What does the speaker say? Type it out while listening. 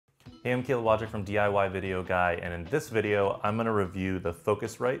Hey, I'm Wojcik from DIY Video Guy, and in this video, I'm going to review the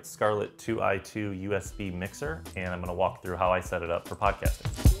Focusrite Scarlett 2i2 USB mixer, and I'm going to walk through how I set it up for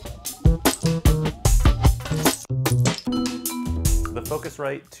podcasting. The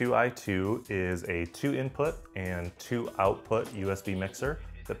Focusrite 2i2 is a 2-input and 2-output USB mixer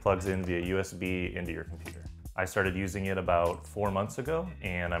that plugs in via USB into your computer. I started using it about 4 months ago,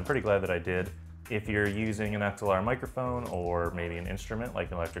 and I'm pretty glad that I did. If you're using an XLR microphone or maybe an instrument like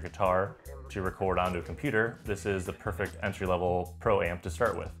an electric guitar to record onto a computer, this is the perfect entry-level pro amp to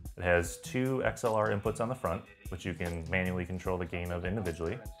start with. It has 2 XLR inputs on the front, which you can manually control the gain of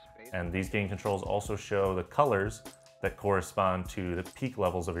individually. And these gain controls also show the colors that correspond to the peak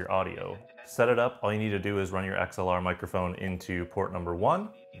levels of your audio. To set it up, all you need to do is run your XLR microphone into port number 1,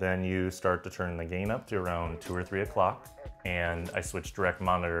 then you start to turn the gain up to around 2 or 3 o'clock, and I switch direct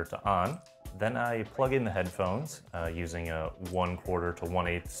monitor to on. Then I plug in the headphones using a 1/4 to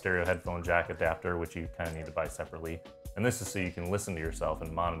 1/8 stereo headphone jack adapter, which you kind of need to buy separately. And this is so you can listen to yourself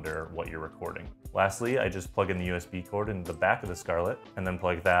and monitor what you're recording. Lastly, I just plug in the USB cord into the back of the Scarlett and then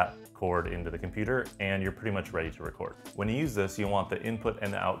plug that cord into the computer, and you're pretty much ready to record. When you use this, you want the input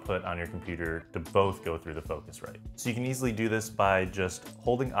and the output on your computer to both go through the Focusrite. So you can easily do this by just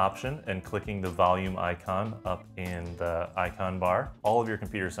holding Option and clicking the volume icon up in the icon bar. All of your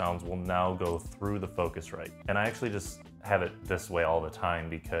computer sounds will now go through the Focusrite. And I actually just have it this way all the time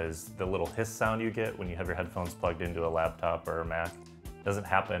because the little hiss sound you get when you have your headphones plugged into a laptop or a Mac doesn't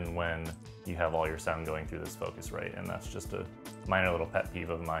happen when you have all your sound going through this Focusrite, and that's just a minor little pet peeve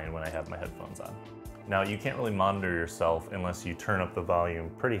of mine when I have my headphones on. Now, you can't really monitor yourself unless you turn up the volume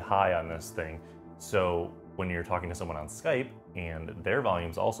pretty high on this thing, so when you're talking to someone on Skype and their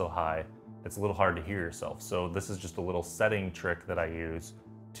volume's also high, it's a little hard to hear yourself. So this is just a little setting trick that I use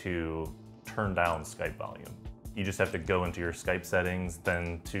to turn down Skype volume. You just have to go into your Skype settings,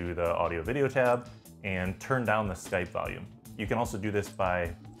 then to the audio video tab, and turn down the Skype volume. You can also do this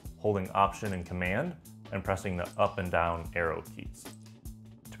by holding Option and Command and pressing the up and down arrow keys.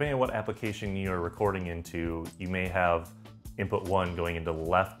 Depending on what application you are recording into, you may have input 1 going into the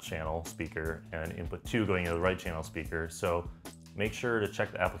left channel speaker and input 2 going into the right channel speaker. So make sure to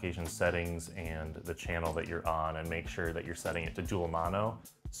check the application settings and the channel that you're on, and make sure that you're setting it to dual mono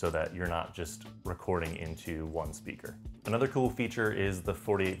so that you're not just recording into one speaker. Another cool feature is the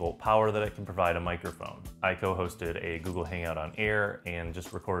 48-volt power that it can provide a microphone. I co-hosted a Google Hangout on Air and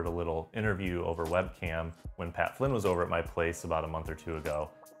just recorded a little interview over webcam when Pat Flynn was over at my place about a month or 2 ago.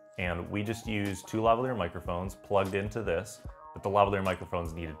 And we just used 2 lavalier microphones plugged into this, but the lavalier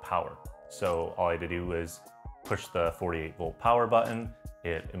microphones needed power. So all I had to do was push the 48-volt power button.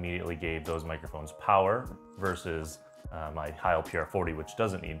 It immediately gave those microphones power versus my Heil PR-40, which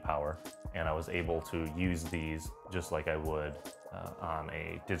doesn't need power, and I was able to use these just like I would on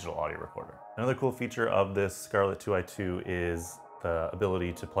a digital audio recorder. Another cool feature of this Scarlett 2i2 is the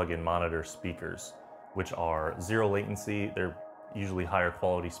ability to plug in monitor speakers, which are 0 latency. They're usually higher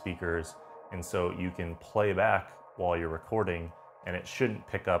quality speakers, and so you can play back while you're recording, and it shouldn't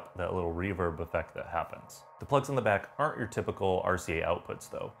pick up that little reverb effect that happens. The plugs on the back aren't your typical RCA outputs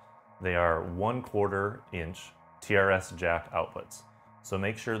though. They are 1/4 inch TRS jack outputs. So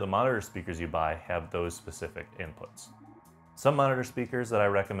make sure the monitor speakers you buy have those specific inputs. Some monitor speakers that I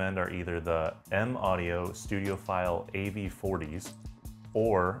recommend are either the M Audio Studiophile AV40s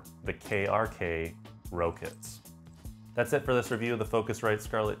or the KRK Row Kits. That's it for this review of the Focusrite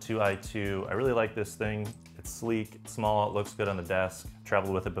Scarlett 2i2. I really like this thing. It's sleek, it's small, it looks good on the desk. I've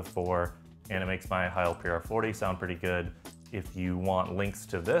traveled with it before, and it makes my Heil PR-40 sound pretty good. If you want links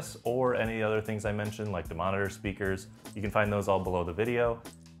to this or any other things I mentioned, like the monitor speakers, you can find those all below the video.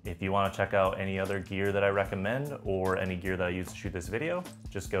 If you want to check out any other gear that I recommend or any gear that I use to shoot this video,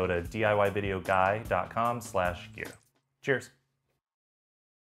 just go to DIYvideoguy.com/gear. Cheers.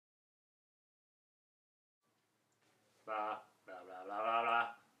 Bye.